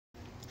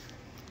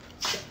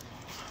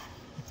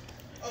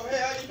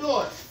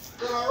doing?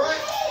 Doing all right?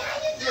 Hey, how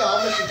you doing? Yeah,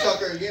 I'm Mr.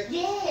 Tucker again.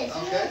 Yes,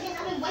 Okay. yes,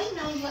 I've been waiting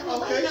on you. I've been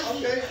waiting on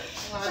you. Okay.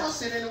 Want to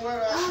sit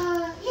anywhere?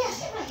 Yeah,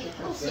 sit right here.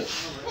 Let's sit.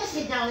 Let's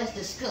sit down. Let's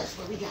discuss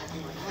what we got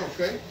going on.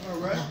 Okay. All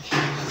right.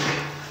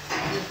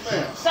 Yes,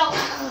 ma'am. So,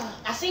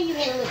 I seen you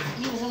had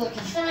you was a little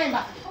concerned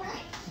about the price.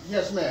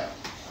 Yes, ma'am.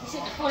 You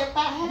said the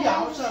 $4,500.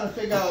 Yeah, I was trying to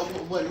figure out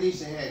what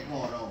Lisa had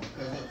going on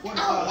because at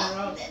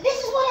 $4,500. This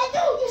is what I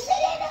do. You see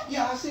that?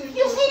 Yeah, I see it.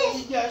 You see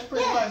this? Yeah, it's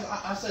pretty nice.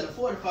 I said the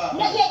 $4,500. No,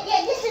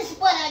 yeah, this is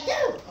what I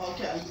do.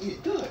 Okay, yeah,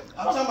 good.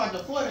 I'm talking about the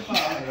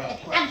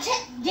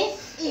 $4,500.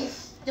 This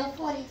is the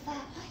 $4,500.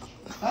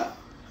 Huh?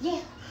 Yeah,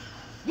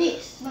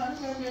 this. No, this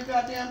gonna be a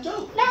goddamn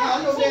joke. No,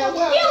 I know damn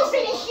well. You don't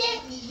see this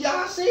shit. Yeah,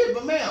 I see it,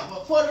 but ma'am,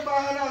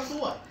 $4,500 for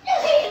what? You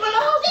see these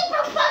balloons? They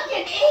from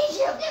fucking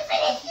Egypt. You see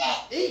this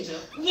shit?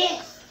 Egypt?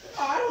 Yes.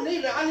 Oh, I don't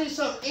need that. I need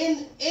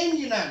something in the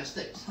United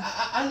States.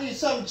 I need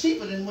something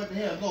cheaper than what the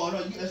hell going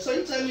on. So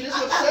you tell me this is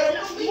what set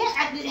up?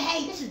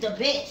 Hey, this is the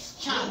best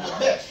China. The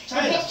best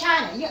China. The best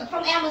China. Yeah,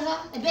 from Amazon.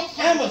 The best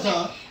China.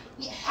 Amazon?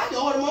 Yeah. I can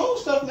order my own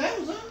stuff from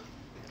Amazon.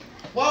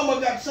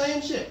 Walmart got the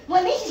same shit.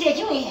 Well, Lisa said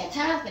you ain't had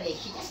time for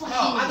this shit. That's why No, she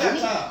I got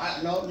was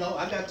time. No,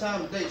 I got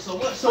time today. So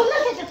what? Well, So,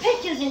 look at the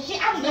pictures and shit.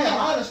 I was ma'am, looking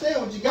I at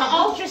understand what you the got.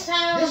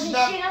 ultrasounds This is and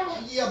not. shit. I'm like,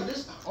 Yeah, but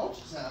this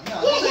ultrasound. No,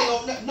 Yeah, this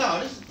ain't gonna. No,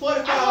 this is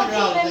 $4,500. I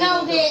want you to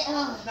know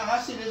that. No, I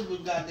see this was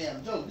a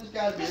goddamn joke. This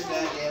gotta be a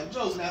goddamn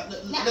joke. Now,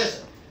 Now-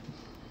 listen.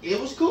 It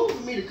was cool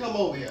for me to come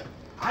over here.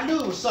 I knew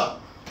it was something.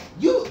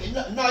 You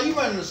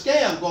running a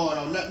scam going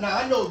on. Now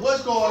I know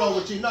what's going on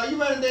with you. No, you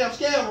running a damn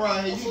scam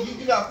around here.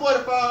 You got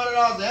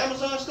 $4,500 of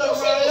Amazon stuff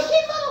You around see here. this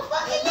shit,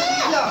 motherfucker?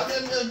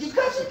 Yeah. No, you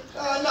cussing?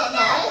 No,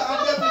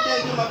 I definitely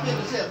can't get my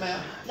business here,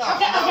 man. No,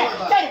 Okay, don't worry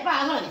about it.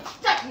 3,500.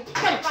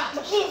 3,500.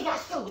 The kids got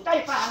school.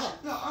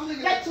 3,500. No, I'm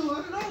looking at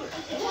 $200.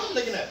 That's what I'm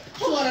looking at.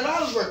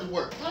 $200 worth of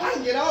work. I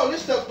can get all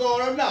this stuff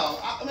going on now.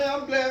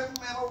 I'm glad,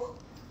 man.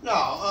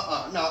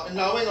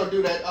 No, we ain't gonna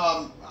do that.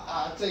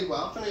 I'll tell you what,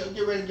 I'm finna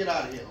get ready to get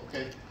out of here,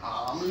 okay?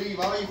 I'm gonna leave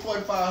all your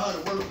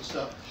 $4,500 worth of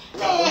stuff.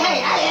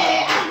 Hey,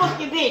 I'm booked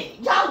your business.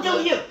 Y'all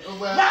do you.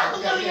 Well, Y'all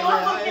do you.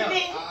 I'm booked your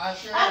business. I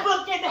I'm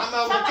booked your business.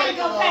 Somebody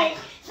gonna pay.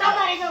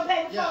 Somebody gonna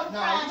pay the 45.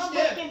 I'm booked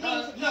your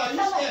business. No,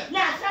 you scared.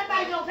 Nah,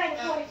 somebody gonna pay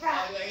the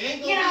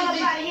 45. Get all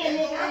up out of here,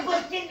 nigga. I'm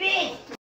booked your business.